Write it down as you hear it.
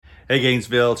Hey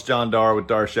Gainesville, it's John Darr with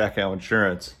Darr Schackow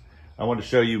Insurance. I want to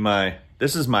show you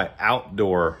this is my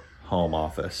outdoor home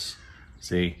office.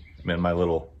 See, I'm in my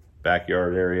little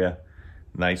backyard area.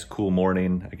 Nice cool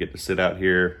morning. I get to sit out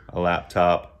here, a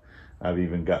laptop. I've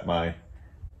even got my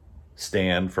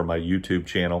stand for my YouTube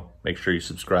channel. Make sure you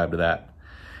subscribe to that.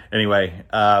 Anyway,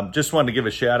 just wanted to give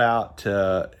a shout out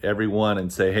to everyone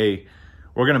and say, hey,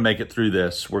 we're gonna make it through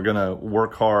this. We're gonna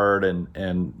work hard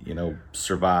and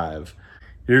survive.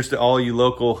 Here's to all you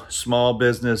local small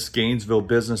business, Gainesville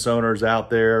business owners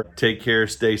out there. Take care,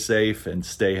 stay safe, and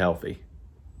stay healthy.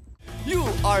 You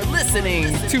are listening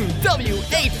to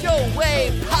WHOA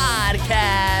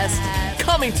Podcast,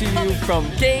 coming to you from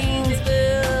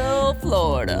Gainesville,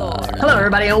 Florida. Hello,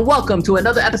 everybody, and welcome to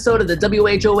another episode of the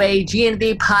WHOA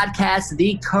GNV Podcast,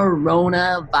 the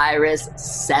Coronavirus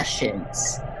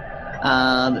Sessions.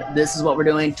 This is what we're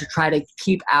doing to try to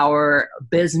keep our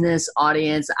business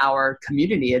audience, our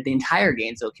community, the entire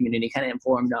Gainesville community kind of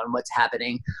informed on what's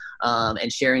happening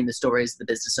and sharing the stories of the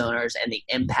business owners and the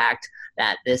impact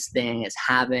that this thing is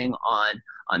having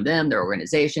on them, their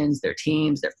organizations, their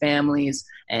teams, their families,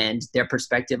 and their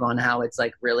perspective on how it's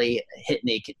like really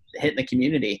hitting the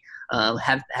community.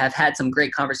 Have had some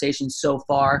great conversations so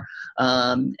far,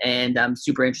 and I'm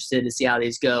super interested to see how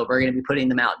these go. We're going to be putting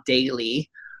them out daily.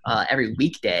 Every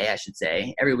weekday at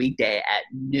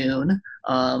noon,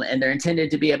 and they're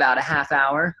intended to be about a half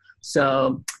hour.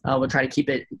 So we'll try to keep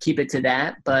it to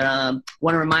that. But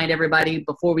want to remind everybody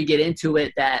before we get into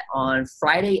it that on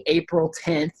Friday, April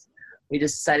 10th, we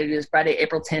just decided to do this Friday,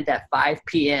 April 10th at 5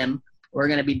 p.m. We're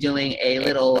going to be doing a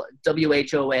little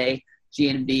WHOA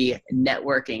GNV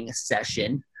networking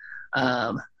session.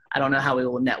 I don't know how we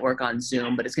will network on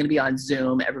Zoom, but it's going to be on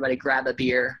Zoom. Everybody grab a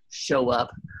beer, show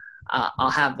up. I'll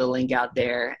have the link out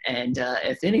there, and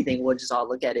if anything, we'll just all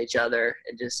look at each other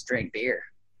and just drink beer.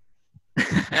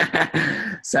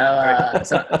 So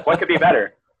what could be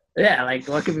better? Yeah, like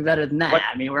what could be better than that?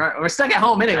 I mean, we're stuck at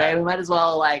home anyway. We might as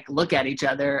well like look at each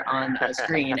other on a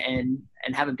screen and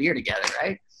have a beer together,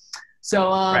 right?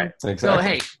 So, Right. Exactly. So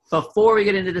hey, before we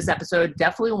get into this episode,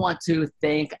 definitely want to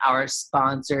thank our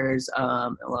sponsors.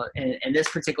 And this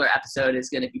particular episode is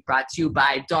going to be brought to you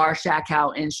by Darr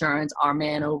Schackow Insurance, our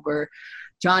man over,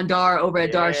 John Darr over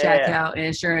at Darr Schackow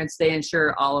Insurance. They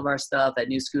insure all of our stuff at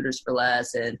New Scooters for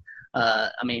Less. And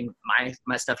I mean,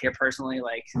 my stuff here personally,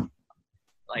 like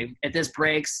if this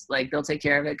breaks, like they'll take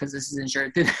care of it because this is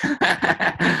insured through.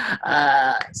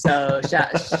 So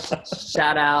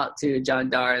shout out to John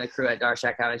Darr and the crew at Darr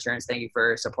Schackow Insurance. Thank you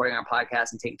for supporting our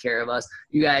podcast and taking care of us.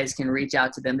 You guys can reach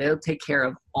out to them. They'll take care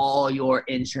of all your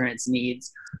insurance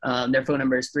needs. Their phone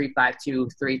number is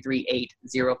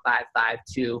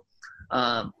 352-338-0552.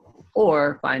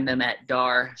 Or find them at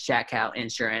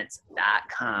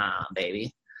darrschackow.com,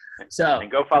 baby. So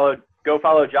and go follow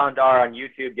John Darr on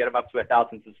YouTube. Get him up to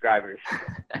 1,000 subscribers.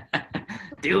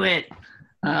 Do it.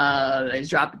 He's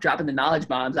dropping the knowledge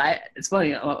bombs. It's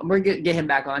funny. We're gonna get him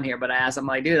back on here, but I asked him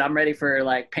like, dude, I'm ready for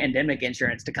like pandemic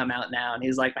insurance to come out now, and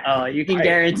he's like, oh, you can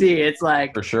guarantee it's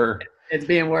like for sure. It's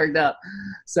being worked up.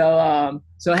 So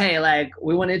hey, like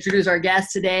we want to introduce our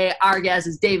guest today. Our guest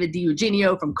is David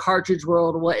DiEugenio from Cartridge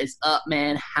World. What is up,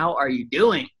 man? How are you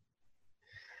doing?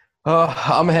 Oh,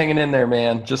 I'm hanging in there,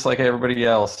 man. Just like everybody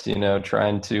else,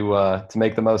 trying to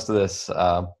make the most of this.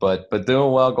 But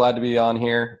doing well. Glad to be on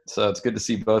here. So it's good to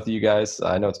see both of you guys.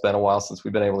 I know it's been a while since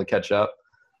we've been able to catch up.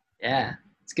 Yeah,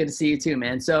 it's good to see you too,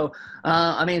 man. So,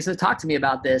 so talk to me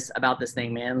about this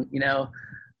thing, man.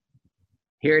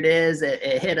 Here it is.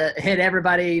 It hit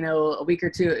everybody, a week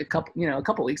or two, a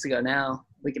couple weeks ago now, a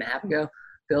week and a half ago,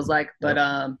 feels like. But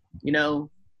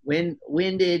when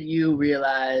did you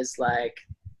realize like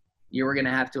you were going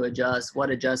to have to adjust? What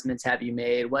adjustments have you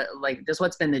made?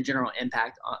 What's been the general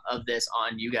impact of this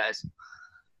on you guys?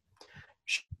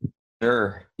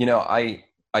 Sure. I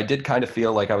did kind of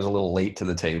feel like I was a little late to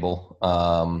the table.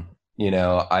 I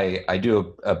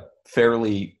do a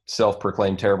fairly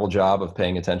self-proclaimed terrible job of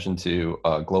paying attention to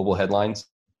global headlines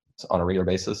on a regular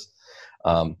basis.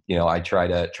 I try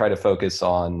to focus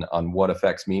on what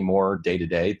affects me more day to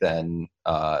day than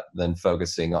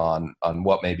focusing on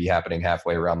what may be happening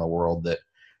halfway around the world that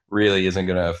really isn't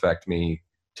going to affect me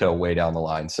till way down the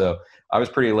line. So I was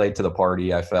pretty late to the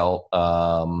party, I felt.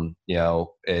 So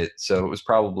it was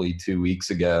probably 2 weeks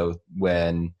ago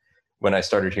when I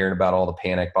started hearing about all the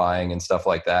panic buying and stuff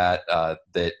like that,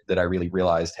 that I really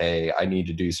realized, hey, I need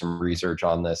to do some research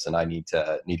on this, and I need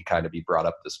to kind of be brought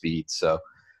up to speed. So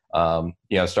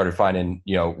started finding,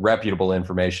 reputable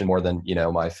information more than,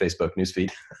 my Facebook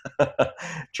newsfeed.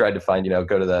 Tried to find,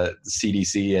 go to the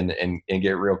CDC and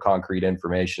get real concrete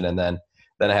information. And then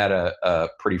then I had a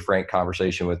pretty frank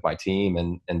conversation with my team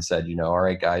and said, all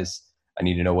right, guys, I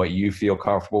need to know what you feel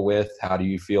comfortable with. How do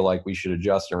you feel like we should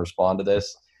adjust and respond to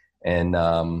this? And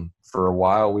for a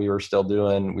while, we were still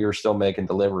making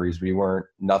deliveries.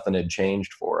 Nothing had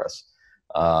changed for us.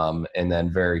 And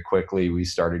then very quickly we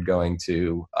started going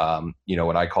to,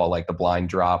 what I call like the blind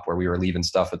drop, where we were leaving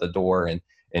stuff at the door and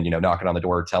knocking on the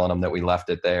door, telling them that we left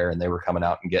it there, and they were coming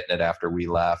out and getting it after we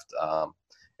left.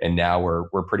 And now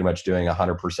we're pretty much doing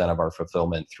 100% of our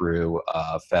fulfillment through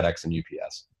FedEx and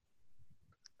UPS.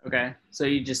 Okay. So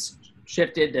you just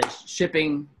shifted to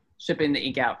shipping the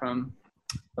ink out from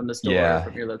the store,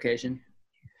 from your location.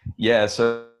 Yeah.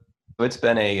 So it's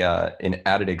been an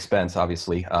added expense,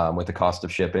 obviously, with the cost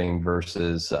of shipping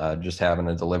versus just having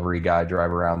a delivery guy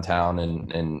drive around town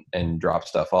and drop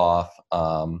stuff off.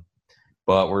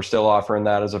 But we're still offering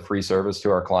that as a free service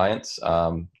to our clients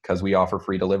because we offer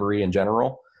free delivery in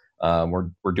general.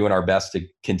 We're doing our best to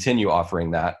continue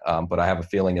offering that. But I have a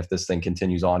feeling if this thing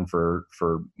continues on for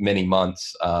many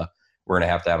months, we're going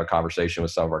to have a conversation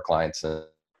with some of our clients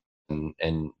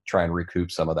and try and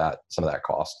recoup some of that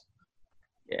cost.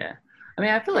 Yeah. I mean,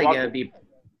 I feel like it would be,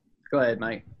 go ahead,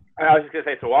 Mike. I was just going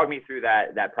to say, so walk me through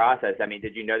that process. I mean,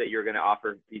 did you know that you were going to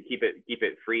offer, keep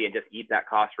it free and just eat that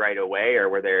cost right away? Or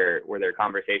were there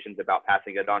conversations about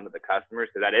passing it on to the customers?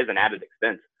 Because that is an added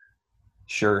expense.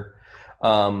 Sure.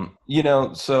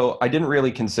 So I didn't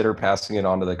really consider passing it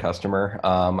on to the customer.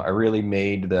 I really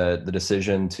made the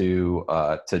decision to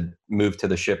move to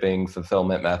the shipping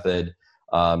fulfillment method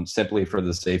simply for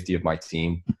the safety of my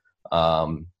team.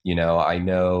 I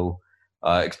know,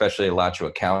 especially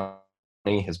Alachua County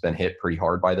has been hit pretty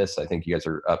hard by this. I think you guys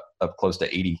are up close to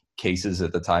 80 cases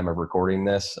at the time of recording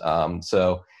this.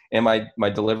 And my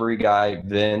delivery guy,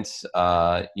 Vince,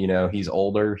 he's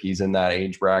older. He's in that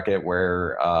age bracket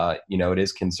where, it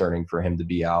is concerning for him to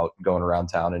be out going around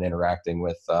town and interacting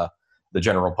with the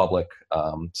general public.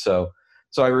 So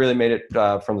I really made it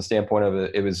from the standpoint of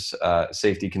it was a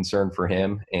safety concern for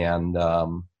him. And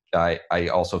I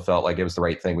also felt like it was the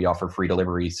right thing. We offer free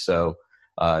delivery. So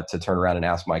to turn around and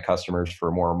ask my customers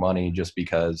for more money just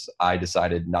because I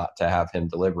decided not to have him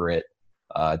deliver it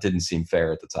didn't seem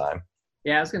fair at the time.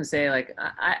 Yeah, I was going to say, like,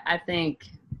 I think,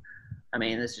 I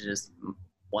mean, this is just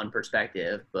one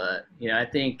perspective, but, I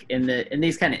think in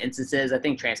these kind of instances, I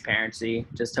think transparency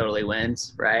just totally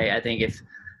wins, right? I think if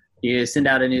you send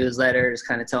out a newsletter just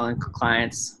kind of telling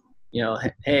clients,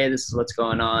 hey, this is what's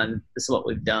going on. This is what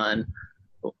we've done.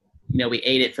 We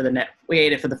ate it for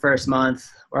the first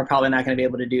month. We're probably not going to be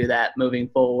able to do that moving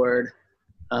forward.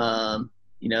 So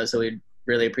we'd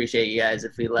really appreciate you guys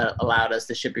if we allowed us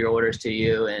to ship your orders to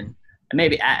you and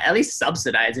maybe at least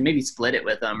subsidize and maybe split it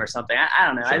with them or something. I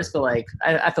don't know. Sure. I just feel like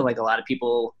I feel like a lot of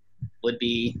people would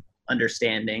be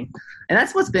understanding, and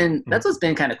that's what's been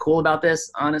kind of cool about this,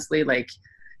 honestly. Like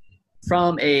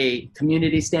from a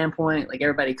community standpoint, like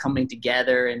everybody coming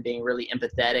together and being really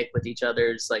empathetic with each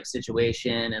other's like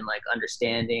situation and like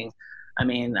understanding. I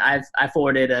mean, I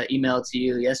forwarded an email to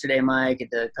you yesterday, Mike,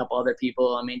 and to a couple other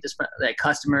people. I mean, just like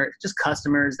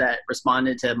customers that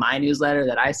responded to my newsletter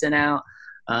that I sent out.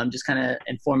 Just kind of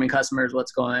informing customers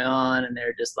what's going on. And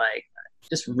they're just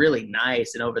really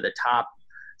nice and over the top.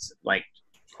 Like,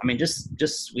 I mean, just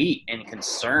sweet and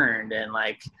concerned and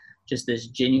like just this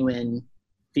genuine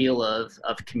feel of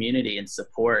community and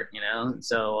support,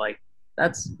 So like,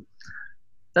 that's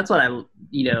what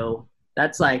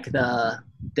that's like the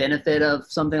benefit of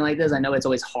something like this. I know it's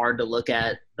always hard to look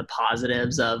at the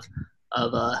positives of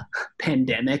a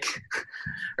pandemic,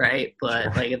 right?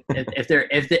 But like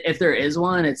if there is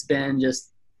one, it's been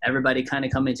just everybody kind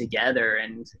of coming together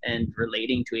and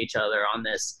relating to each other on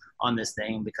this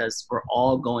thing, because we're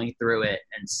all going through it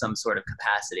in some sort of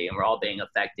capacity and we're all being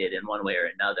affected in one way or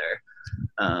another.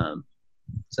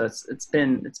 So it's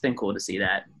been cool to see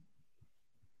that.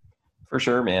 For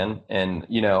sure, man. And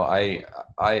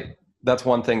I that's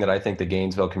one thing that I think the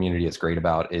Gainesville community is great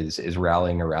about is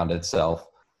rallying around itself.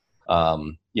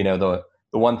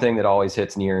 The one thing that always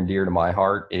hits near and dear to my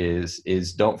heart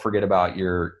is don't forget about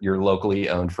your locally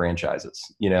owned franchises.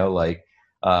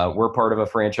 We're part of a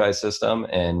franchise system,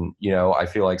 and I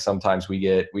feel like sometimes we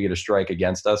get a strike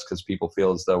against us because people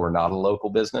feel as though we're not a local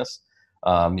business.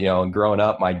 And growing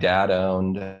up, my dad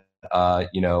owned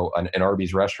an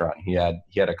Arby's restaurant. He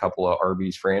had a couple of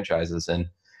Arby's franchises, and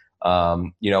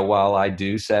while I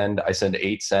send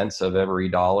 8 cents of every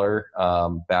dollar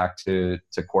back to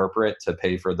corporate to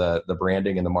pay for the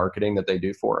branding and the marketing that they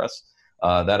do for us,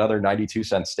 that other 92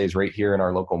 cents stays right here in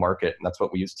our local market. And that's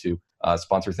what we use to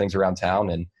sponsor things around town.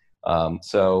 And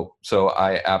So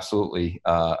I absolutely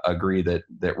agree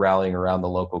that rallying around the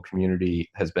local community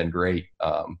has been great.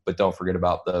 But don't forget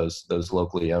about those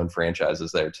locally owned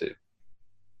franchises there too.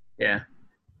 Yeah.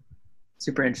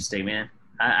 Super interesting, man.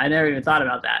 I never even thought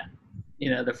about that.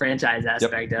 The franchise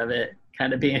aspect of it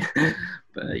kind of being,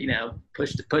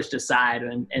 pushed aside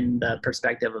in the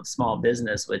perspective of small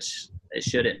business, which it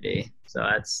shouldn't be. So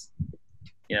that's,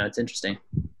 it's interesting.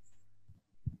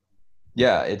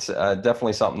 Yeah, it's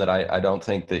definitely something that I don't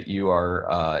think that you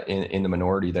are in the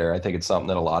minority there. I think it's something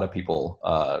that a lot of people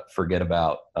forget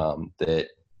about, that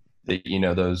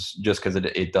those, just because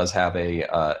it does have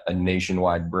a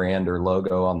nationwide brand or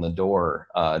logo on the door,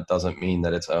 doesn't mean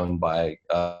that it's owned by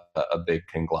a big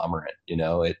conglomerate.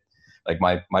 Like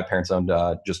my parents owned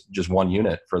just one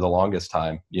unit for the longest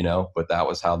time, but that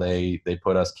was how they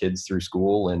put us kids through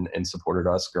school and supported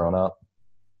us growing up.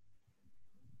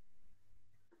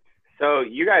 So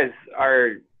you guys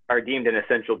are deemed an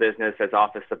essential business as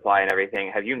office supply and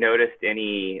everything. Have you noticed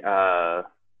any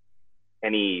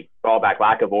fallback,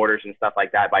 lack of orders and stuff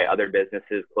like that by other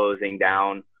businesses closing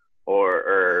down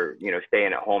or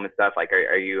staying at home and stuff? Like,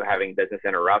 are you having business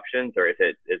interruptions, or is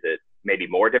it maybe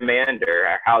more demand,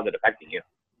 or how is it affecting you?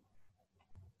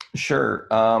 Sure.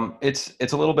 It's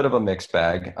a little bit of a mixed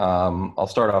bag. I'll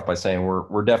start off by saying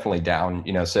we're definitely down.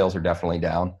 Sales are definitely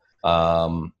down.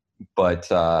 But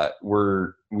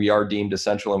we are deemed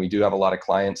essential, and we do have a lot of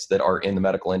clients that are in the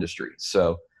medical industry.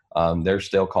 So they're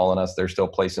still calling us. They're still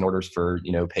placing orders for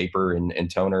paper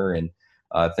and toner and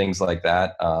things like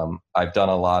that. I've done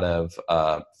a lot of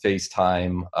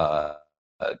FaceTime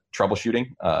troubleshooting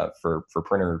for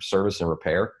printer service and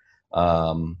repair,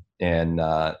 and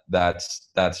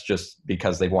that's just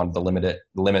because they wanted to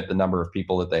limit the number of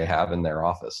people that they have in their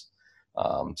office.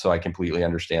 So I completely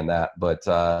understand that,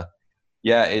 but.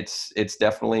 Yeah, it's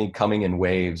definitely coming in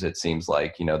waves. It seems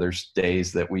like, there's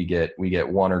days that we get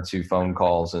one or two phone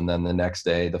calls, and then the next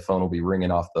day the phone will be ringing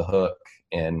off the hook,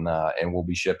 and we'll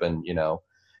be shipping,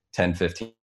 10,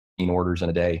 15 orders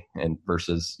in a day, and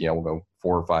versus, we'll go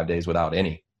 4 or 5 days without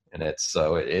any. And it's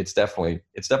definitely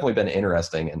been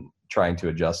interesting and trying to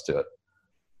adjust to it.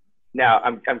 Now,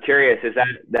 I'm curious, is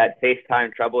that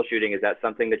FaceTime troubleshooting, is that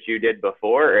something that you did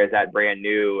before, or is that brand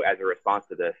new as a response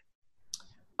to this?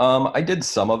 I did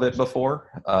some of it before.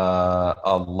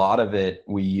 A lot of it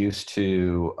we used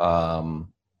to,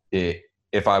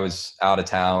 if I was out of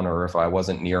town or if I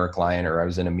wasn't near a client or I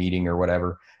was in a meeting or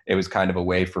whatever, it was kind of a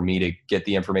way for me to get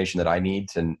the information that I need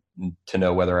to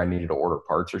know whether I needed to order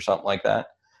parts or something like that.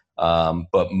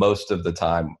 But most of the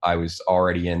time I was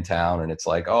already in town, and it's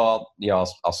like, I'll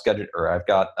schedule, or I've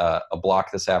got a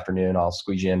block this afternoon. I'll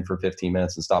squeeze you in for 15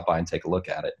 minutes and stop by and take a look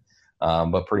at it.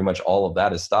 But pretty much all of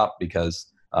that is stopped because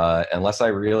unless I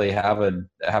really have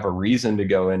a reason to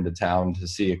go into town to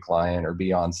see a client or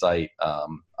be on site,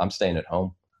 I'm staying at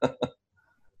home.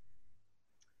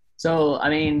 So, I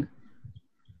mean,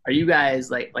 are you guys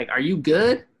like, are you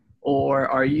good, or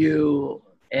are you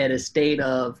at a state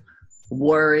of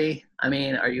worry? I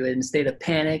mean, are you in a state of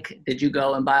panic? Did you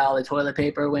go and buy all the toilet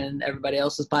paper when everybody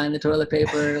else was buying the toilet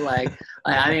paper?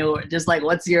 Just like,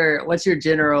 what's your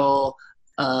general,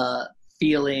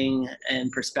 feeling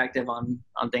and perspective on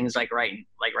things like right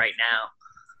now?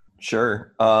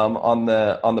 Sure. On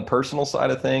the personal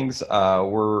side of things,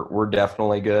 we're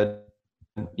definitely good.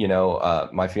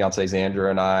 My fiance Xandra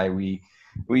and I,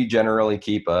 we generally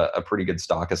keep a pretty good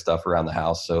stock of stuff around the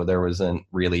house. So there wasn't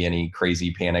really any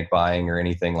crazy panic buying or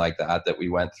anything like that we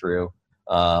went through.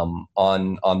 On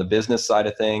the business side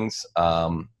of things,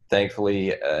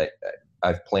 thankfully,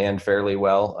 I've planned fairly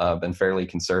well. I've been fairly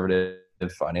conservative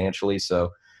financially.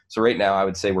 So right now I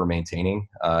would say we're maintaining.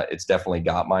 It's definitely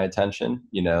got my attention.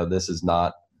 This is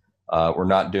not, we're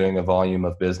not doing a volume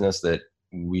of business that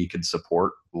we could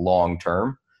support long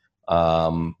term.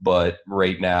 But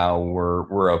right now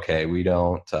we're okay. We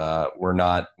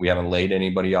haven't laid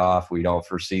anybody off. We don't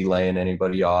foresee laying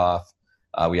anybody off.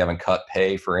 We haven't cut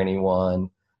pay for anyone.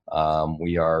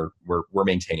 We're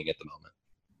maintaining at the moment.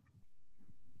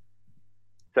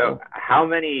 So how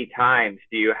many times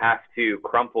do you have to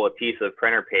crumple a piece of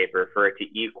printer paper for it to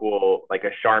equal like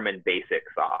a Charmin Basic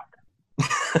sock?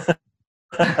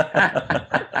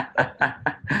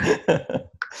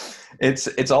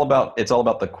 It's all about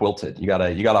the quilted. You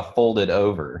gotta fold it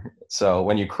over. So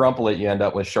when you crumple it, you end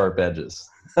up with sharp edges.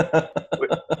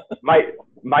 Might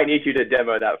need you to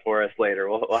demo that for us later.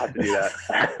 We'll have to do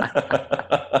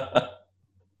that.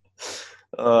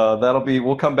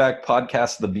 We'll come back,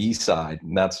 podcast the B side,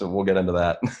 and we'll get into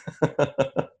that.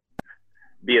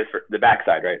 B is for the back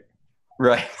side, right?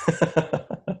 Right.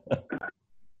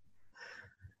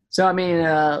 So I mean,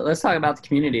 let's talk about the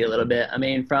community a little bit. I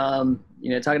mean, from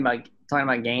talking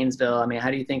about Gainesville. I mean,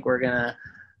 how do you think we're gonna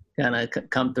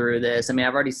come through this? I mean,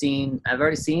 I've already seen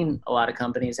a lot of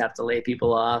companies have to lay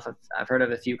people off. I've heard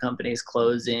of a few companies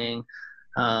closing.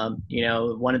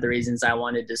 One of the reasons I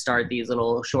wanted to start these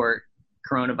little short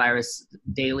coronavirus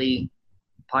daily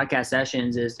podcast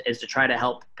sessions is to try to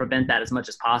help prevent that as much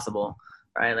as possible.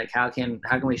 Right? Like how can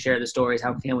we share the stories?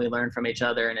 How can we learn from each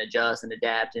other and adjust and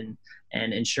adapt and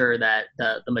ensure that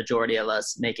the majority of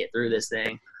us make it through this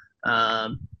thing?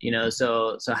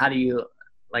 So how do you,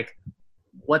 like,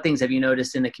 what things have you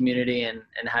noticed in the community, and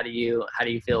how do you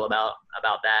feel about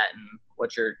that, and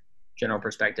what's your general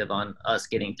perspective on us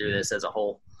getting through this as a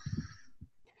whole?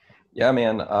 Yeah,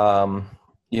 man.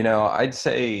 I'd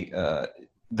say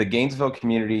the Gainesville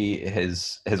community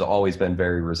has always been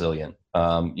very resilient.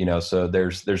 So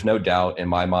there's no doubt in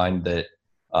my mind that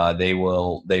they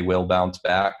will bounce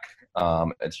back.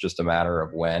 It's just a matter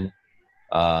of when.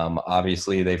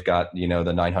 Obviously they've got, the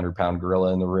 900-pound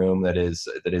gorilla in the room that is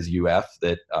UF,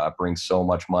 that brings so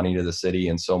much money to the city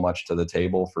and so much to the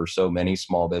table for so many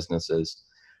small businesses,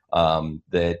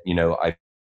 that, I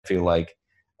feel like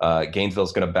Gainesville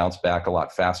is going to bounce back a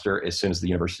lot faster as soon as the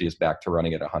university is back to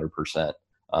running at 100%.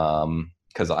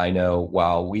 Because I know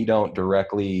while we don't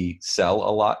directly sell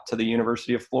a lot to the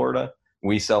University of Florida,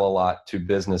 we sell a lot to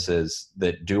businesses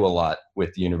that do a lot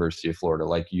with the University of Florida.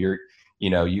 Like you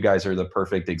guys are the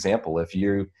perfect example. If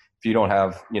you don't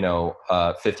have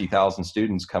 50,000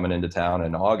 students coming into town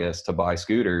in August to buy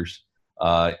scooters,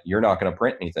 you're not going to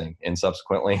print anything, and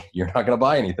subsequently you're not going to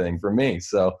buy anything from me.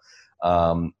 So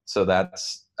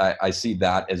that's, I see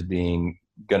that as being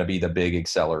going to be the big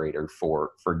accelerator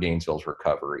for Gainesville's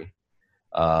recovery.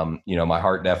 My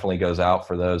heart definitely goes out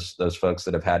for those folks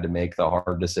that have had to make the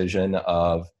hard decision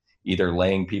of either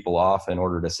laying people off in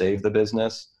order to save the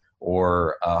business,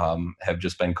 or have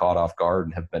just been caught off guard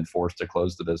and have been forced to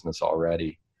close the business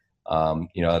already.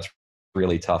 That's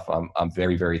really tough. I'm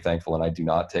very, very thankful, and I do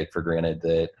not take for granted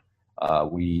that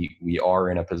we are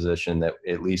in a position that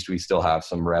at least we still have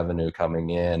some revenue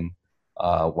coming in.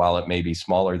 While it may be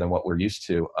smaller than what we're used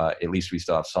to, at least we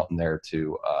still have something there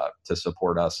to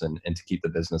support us and to keep the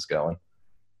business going.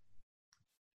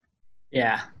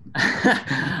 Yeah.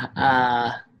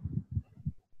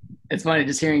 It's funny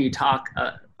just hearing you talk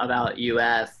about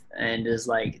UF, and just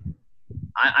like,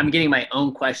 I'm getting my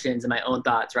own questions and my own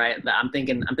thoughts, right? I'm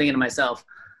thinking to myself,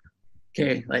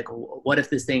 okay, like, what if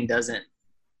this thing doesn't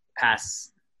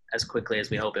pass as quickly as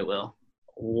we hope it will?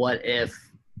 What if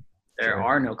there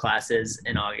are no classes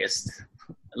in August?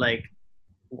 Like,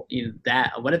 what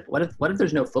if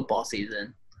there's no football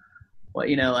season?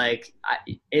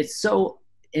 It's so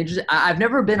interesting. I've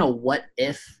never been a what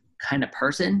if kind of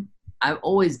person. I've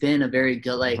always been a very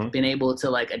good, been able to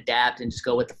like adapt and just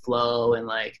go with the flow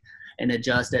and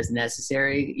adjust as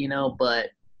necessary,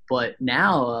 but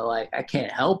now, like, I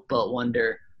can't help but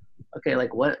wonder, okay,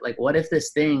 what if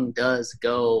this thing does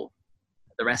go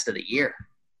the rest of the year?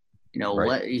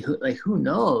 Right. Who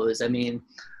knows? I mean,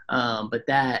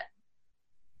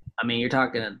 you're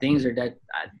talking, things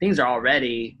are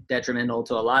already detrimental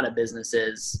to a lot of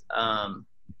businesses.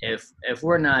 If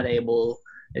we're not able,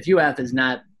 if UF is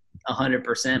not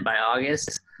 100% by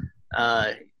August,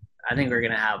 I think we're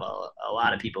going to have a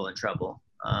lot of people in trouble.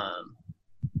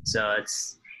 So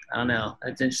I don't know.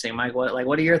 That's interesting. Mike, what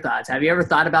are your thoughts? Have you ever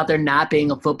thought about there not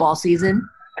being a football season?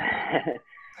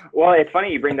 Well, it's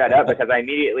funny you bring that up, because I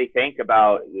immediately think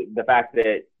about the fact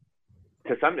that,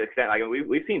 to some extent, like,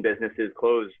 we've seen businesses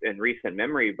close in recent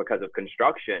memory because of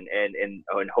construction and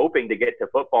hoping to get to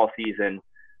football season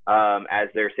as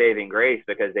their saving grace,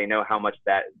 because they know how much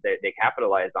that they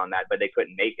capitalized on that, but they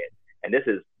couldn't make it. And this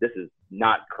is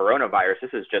not coronavirus.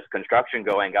 This is just construction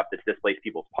going up that's displaced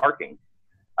people's parking.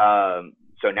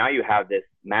 So now you have this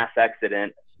mass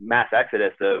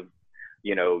exodus of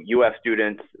UF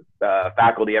students,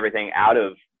 faculty, everything out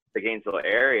of the Gainesville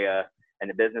area, and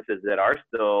the businesses that are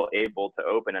still able to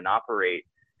open and operate,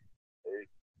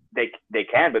 they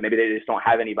can, but maybe they just don't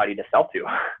have anybody to sell to.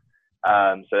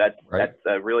 So that's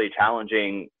a really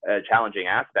challenging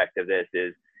aspect of this.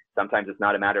 Is sometimes it's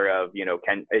not a matter of,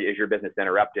 is your business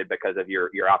interrupted because of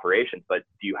your operations, but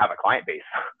do you have a client base?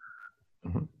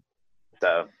 Mm-hmm.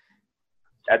 So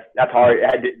that's hard.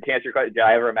 To answer your question, did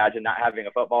I ever imagine not having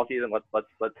a football season?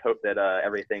 Let's hope that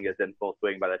everything is in full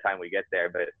swing by the time we get there.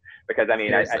 But because I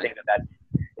think that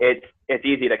it's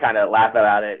easy to kind of laugh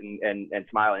about it and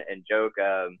smile and joke,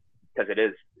 because it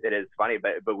is funny.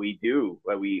 But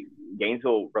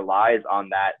Gainesville relies on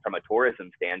that from a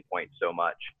tourism standpoint so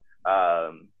much.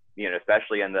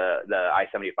 especially in the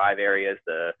I-75 areas,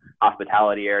 the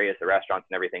hospitality areas, the restaurants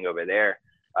and everything over there.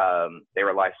 They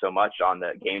rely so much on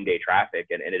the game day traffic,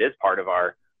 and it is part of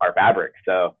our fabric.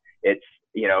 So it's,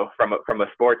 from a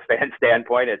sports fan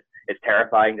standpoint, it's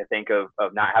terrifying to think of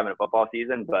not having a football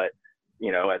season, but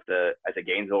as a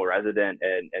Gainesville resident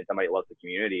and somebody that loves the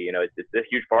community, it's a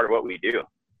huge part of what we do.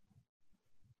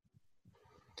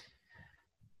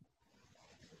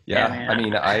 Yeah, man. I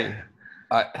mean,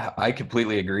 I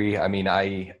completely agree. I mean,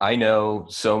 I know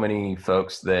so many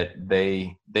folks that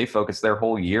they focus their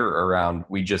whole year around,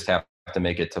 we just have to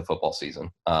make it to football season.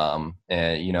 And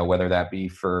whether that be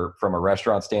from a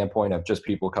restaurant standpoint of just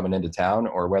people coming into town,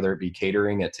 or whether it be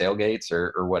catering at tailgates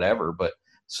or whatever, but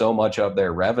so much of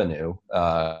their revenue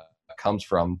comes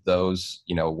from those,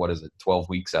 12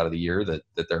 weeks out of the year that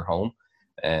they're home.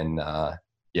 And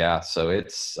so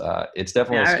it's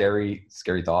definitely a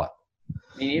scary thought.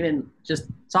 I mean, even just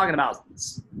talking about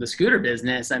the scooter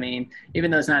business, I mean,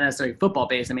 even though it's not necessarily football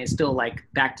based, I mean, it's still like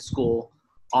back to school,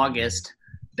 August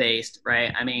based,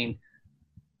 right? I mean,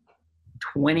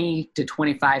 20 to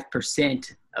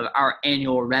 25% of our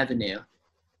annual revenue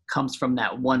comes from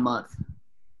that 1 month.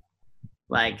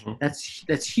 Like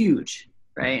that's huge,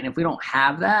 right? And if we don't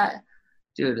have that,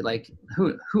 dude, like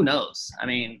who knows? I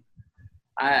mean,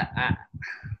 I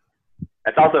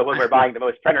that's also when we're buying the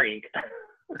most printer ink.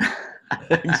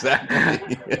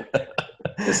 Exactly.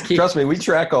 Trust me, we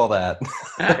track all that.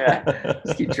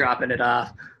 Just keep dropping it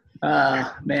off.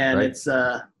 Man, right. It's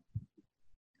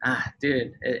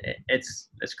dude,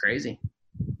 it's crazy.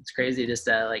 It's crazy just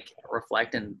to like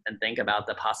reflect and think about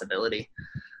the possibility.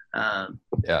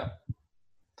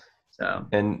 So.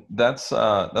 And that's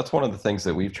one of the things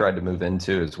that we've tried to move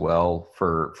into as well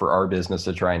for our business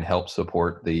to try and help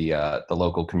support the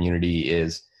local community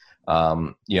is,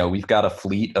 we've got a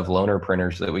fleet of loaner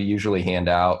printers that we usually hand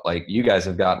out. Like you guys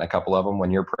have gotten a couple of them.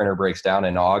 When your printer breaks down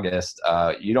in August,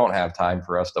 you don't have time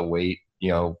for us to wait,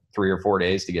 3 or 4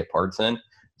 days to get parts in.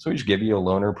 So we just give you a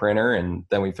loaner printer and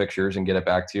then we fix yours and get it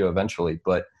back to you eventually.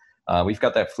 But we've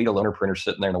got that fleet of loaner printers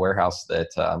sitting there in the warehouse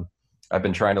that I've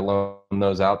been trying to loan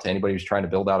those out to anybody who's trying to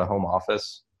build out a home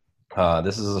office.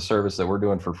 This is a service that we're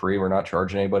doing for free. We're not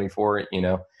charging anybody for it.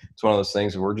 It's one of those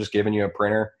things where we're just giving you a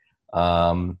printer.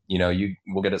 We'll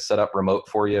get it set up remote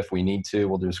for you if we need to.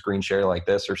 We'll do a screen share like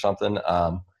this or something.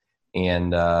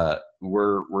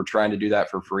 We're trying to do that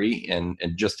for free and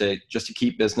just to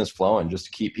keep business flowing, just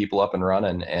to keep people up and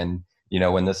running. And,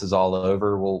 when this is all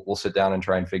over, we'll sit down and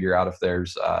try and figure out if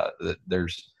there's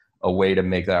a way to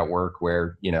make that work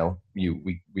where,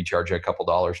 we charge you a couple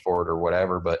dollars for it or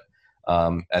whatever. But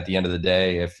at the end of the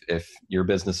day, if your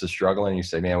business is struggling, you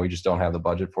say, man, we just don't have the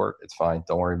budget for it. It's fine.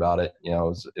 Don't worry about it. It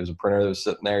was a printer that was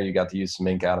sitting there. You got to use some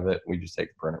ink out of it. We just take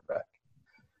the printer back.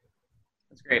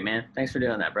 That's great, man. Thanks for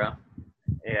doing that, bro.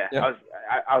 Yeah.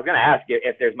 I was going to ask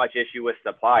if there's much issue with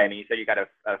supply. I mean, you said you got a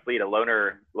fleet of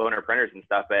loaner printers and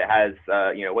stuff, but it has,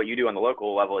 what you do on the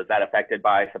local level, is that affected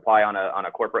by supply on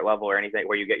a corporate level or anything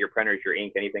where you get your printers, your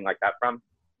ink, anything like that from?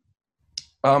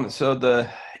 So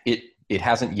it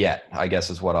hasn't yet, I guess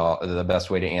is the best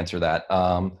way to answer that.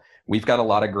 We've got a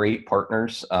lot of great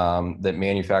partners that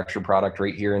manufacture product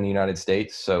right here in the United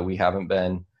States. So we haven't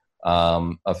been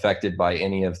affected by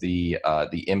any of the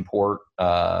import,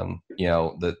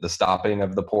 the stopping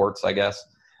of the ports, I guess.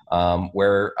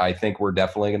 Where I think we're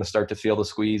definitely going to start to feel the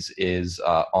squeeze is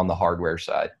on the hardware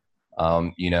side.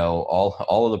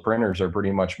 All of the printers are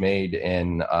pretty much made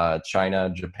in China,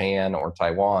 Japan, or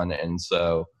Taiwan. And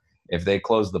so if they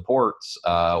close the ports,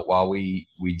 while we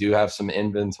do have some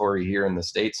inventory here in the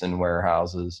States in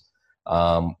warehouses,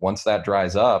 once that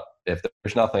dries up, if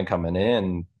there's nothing coming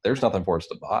in, there's nothing for us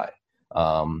to buy.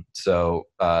 So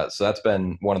that's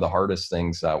been one of the hardest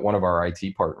things. One of our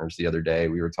IT partners the other day,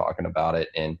 we were talking about it,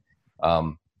 and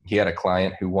he had a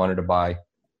client who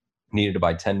needed to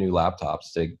buy 10 new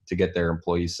laptops to get their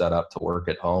employees set up to work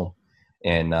at home.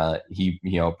 And he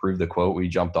approved the quote. We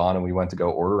jumped on and we went to go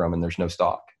order them, and there's no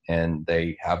stock, and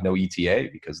they have no ETA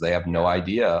because they have no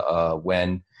idea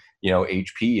when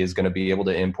HP is going to be able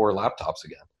to import laptops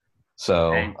again.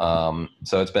 So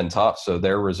it's been tough. So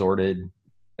their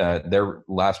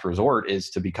last resort is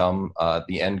to become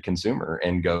the end consumer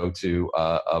and go to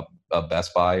a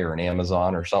Best Buy or an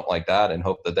Amazon or something like that and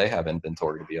hope that they have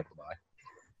inventory to be able to buy.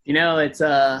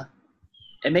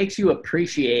 It makes you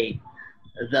appreciate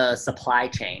the supply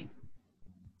chain,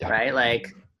 right?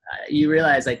 Like you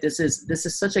realize like this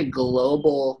is such a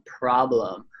global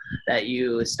problem that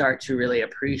you start to really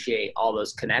appreciate all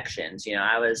those connections.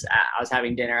 I was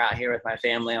having dinner out here with my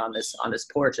family on this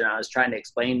porch, and I was trying to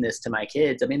explain this to my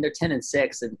kids. I mean, they're 10 and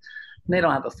 6, and they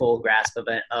don't have a full grasp of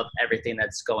it, of everything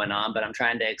that's going on, but I'm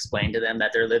trying to explain to them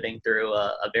that they're living through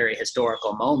a very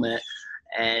historical moment.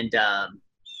 And,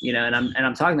 and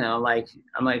I'm talking to them,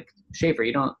 I'm like, Schaefer,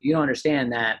 you don't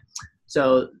understand that.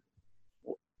 So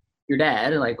your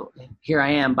dad, like, here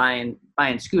I am buying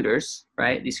scooters,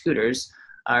 right? These scooters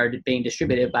are being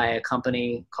distributed by a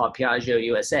company called Piaggio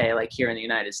USA, like here in the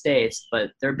United States,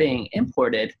 but they're being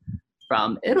imported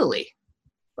from Italy.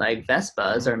 Like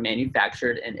Vespas are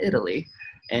manufactured in Italy,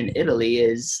 and Italy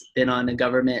is been on a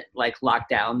government like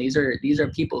lockdown. These are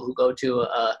people who go to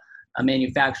a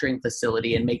manufacturing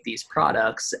facility and make these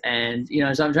products. And,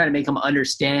 so I'm trying to make them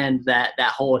understand that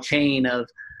whole chain of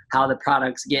how the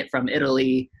products get from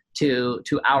Italy to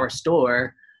our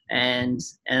store, and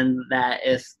that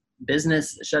if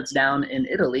business shuts down in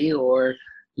Italy or,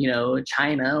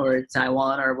 China or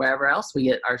Taiwan or wherever else we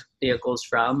get our vehicles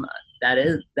from, that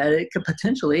it could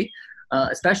potentially,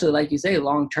 especially like you say,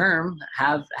 long term,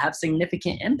 have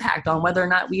significant impact on whether or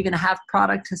not we even have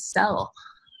product to sell.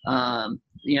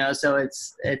 So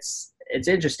it's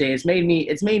interesting. It's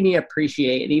made me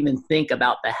appreciate and even think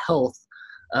about the health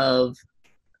of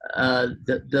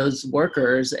those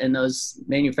workers and those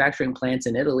manufacturing plants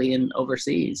in Italy and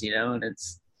overseas. And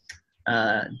it's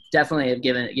definitely have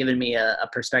given me a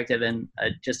perspective and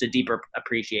just a deeper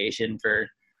appreciation for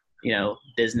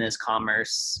business,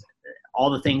 commerce, all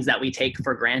the things that we take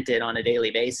for granted on a daily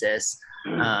basis.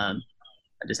 I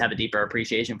just have a deeper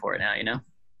appreciation for it now.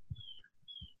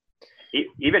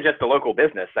 Even just the local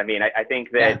business. I mean, I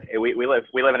think that we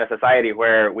live in a society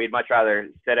where we'd much rather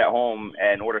sit at home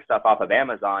and order stuff off of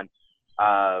Amazon.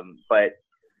 But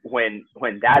when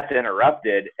that's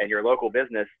interrupted and your local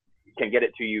business can get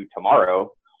it to you tomorrow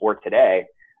or today,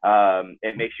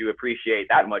 it makes you appreciate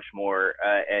that much more.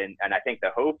 And I think the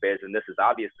hope is, and this is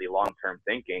obviously long-term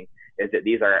thinking, is that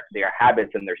they are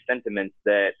habits and their sentiments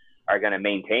that are going to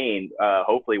maintain,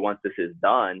 hopefully once this is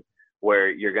done, where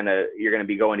you're gonna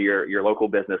be going to your local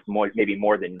business maybe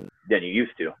more than you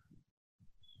used to.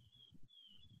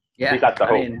 Yeah, at least that's the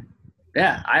hope.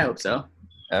 I hope so.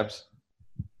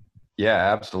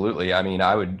 Yeah, absolutely. I mean,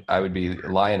 I would be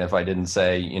lying if I didn't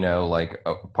say, like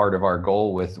a part of our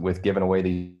goal with giving away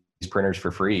these printers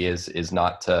for free is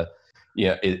not to,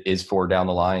 is for down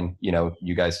the line,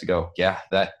 you guys to go, yeah,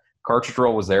 that cartridge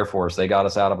roll was there for us. They got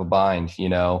us out of a bind,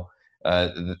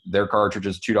 their cartridge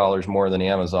is $2 more than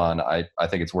Amazon. I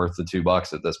think it's worth the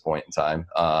 $2 at this point in time.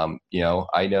 I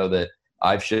know that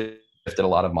I've shifted a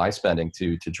lot of my spending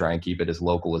to try and keep it as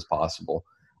local as possible.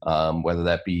 Whether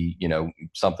that be,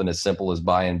 something as simple as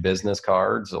buying business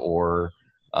cards or,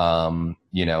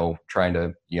 trying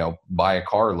to, buy a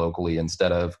car locally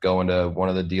instead of going to one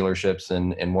of the dealerships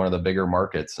in one of the bigger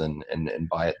markets and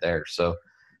buy it there. So,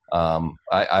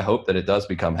 I hope that it does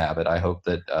become habit. I hope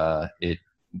that,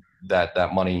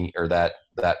 that money or that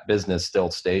business still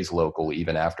stays local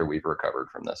even after we've recovered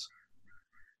from this.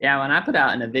 Yeah, when I put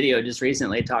out in a video just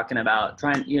recently talking about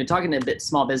talking to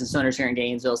small business owners here in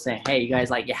Gainesville, saying, hey, you guys,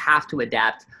 you have to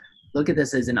adapt. Look at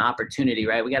this as an opportunity,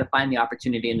 right? We got to find the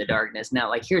opportunity in the darkness.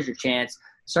 Now, here's your chance.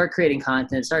 Start creating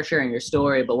content, start sharing your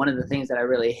story. But one of the things that I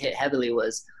really hit heavily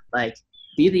was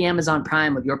be the Amazon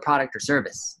Prime of your product or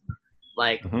service.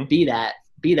 Be that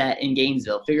in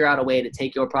Gainesville. Figure out a way to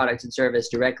take your product and service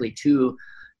directly to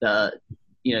the,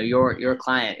 your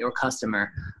client, your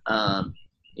customer,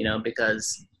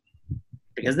 because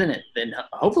then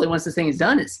hopefully once this thing is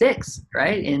done, it sticks,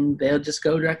 right? And they'll just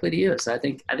go directly to you. So I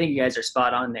think you guys are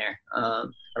spot on there. I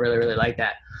really, really like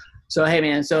that. So, hey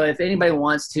man, so if anybody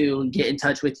wants to get in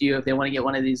touch with you, if they want to get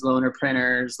one of these loaner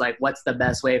printers, what's the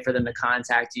best way for them to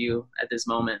contact you at this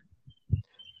moment?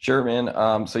 Sure,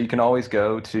 man. So you can always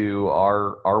go to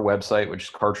our website, which is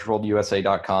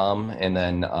cartridgeworldusa.com, and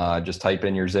then just type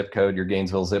in your zip code, your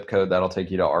Gainesville zip code. That'll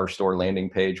take you to our store landing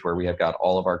page where we have got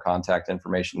all of our contact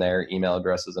information there, email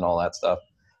addresses, and all that stuff.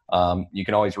 You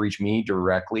can always reach me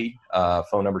directly.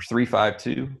 Phone number is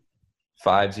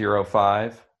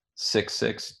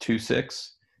 352-505-6626,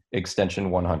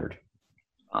 extension 100.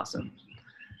 Awesome.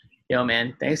 Yo,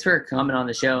 man, thanks for coming on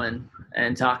the show and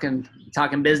talking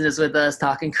business with us,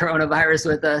 talking coronavirus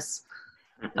with us.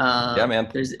 Yeah, man.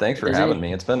 Thanks for having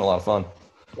me. It's been a lot of fun.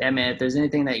 Yeah, man. If there's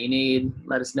anything that you need,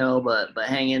 let us know. But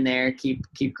hang in there. Keep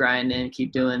grinding.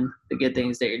 Keep doing the good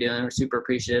things that you're doing. We're super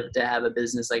appreciative to have a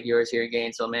business like yours here in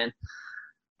Gainesville, man.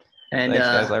 And thanks,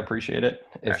 guys. I appreciate it.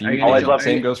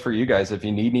 Same goes for you guys. If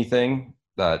you need anything,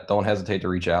 don't hesitate to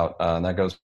reach out. And that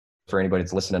goes for anybody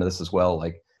that's listening to this as well.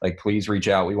 Please reach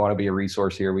out. We want to be a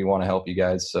resource here. We want to help you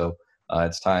guys. So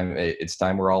it's time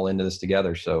we're all into this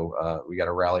together. So we got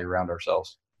to rally around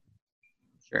ourselves.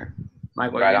 Sure.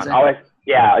 Mike, right on.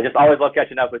 Yeah, I just always love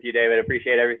catching up with you, David.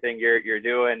 Appreciate everything you're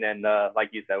doing, and like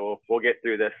you said, we'll get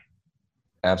through this.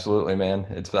 Absolutely, man.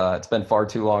 It's been far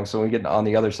too long. So when we get on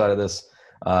the other side of this,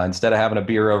 instead of having a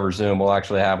beer over Zoom, we'll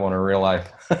actually have one in real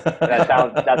life. That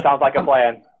sounds like a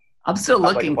plan. I'm still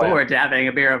looking forward to having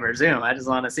a beer over Zoom. I just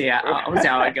want to see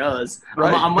how it goes.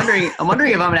 Right. I'm wondering if I'm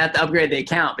gonna have to upgrade the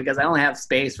account because I only have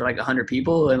space for like 100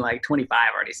 people and like 25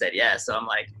 already said yes. So I'm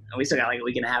like, we still got like a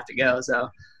week and a half to go. So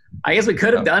I guess we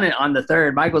could have done it on the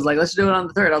 3rd. Mike was like, let's do it on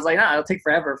the 3rd. I was like, no, it'll take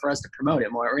forever for us to promote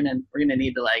it more. We're gonna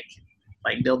need to like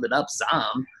build it up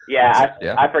some. Yeah,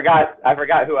 I forgot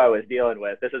who I was dealing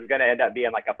with. This is gonna end up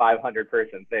being like a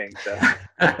 500-person thing. So.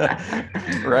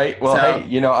 Right. Well,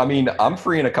 hey, I mean, I'm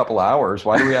free in a couple hours.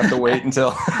 Why do we have to wait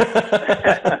until?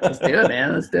 Let's do it,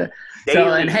 man. Let's do it.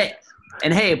 So,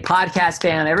 and hey, podcast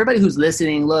fan, everybody who's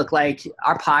listening, look, like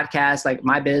our podcast, like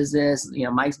my business,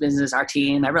 Mike's business, our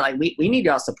team, we need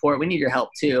y'all's support. We need your help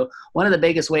too. One of the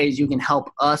biggest ways you can help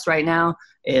us right now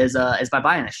is by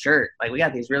buying a shirt. Like we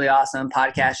got these really awesome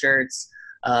podcast shirts.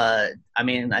 I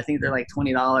think they're like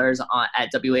 $20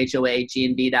 at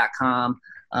whoagnv.com.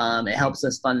 It helps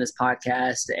us fund this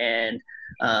podcast and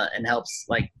helps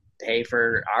like pay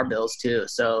for our bills too.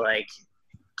 So like,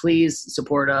 please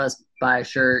support us, buy a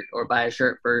shirt or buy a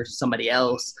shirt for somebody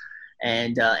else,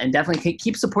 and definitely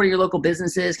keep supporting your local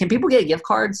businesses. Can people get gift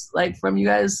cards like from you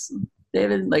guys,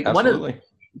 David? Like Absolutely. One of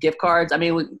gift cards. I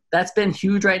mean, that's been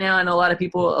huge right now. I know a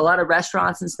lot of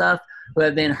restaurants and stuff who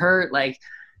have been hurt. Like,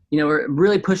 we're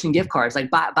really pushing gift cards.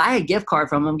 Like buy a gift card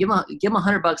from them, give them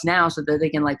 $100 now so that they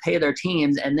can like pay their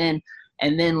teams, and then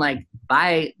like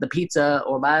buy the pizza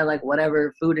or buy like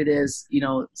whatever food it is,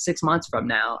 6 months from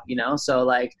now, so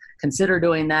like consider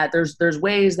doing that. There's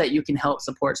ways that you can help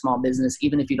support small business,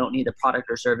 even if you don't need the product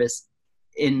or service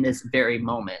in this very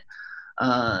moment.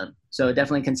 So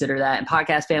definitely consider that. And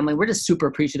podcast family, we're just super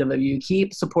appreciative of you.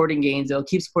 Keep supporting Gainesville,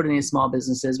 keep supporting these small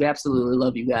businesses. We absolutely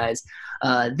love you guys.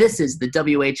 This is the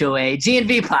WHOA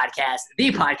GNV podcast,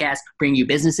 the podcast bringing you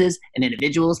businesses and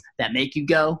individuals that make you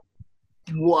go,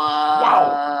 whoa.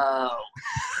 Wow.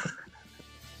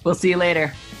 We'll see you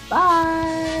later.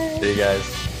 Bye. See you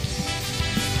guys.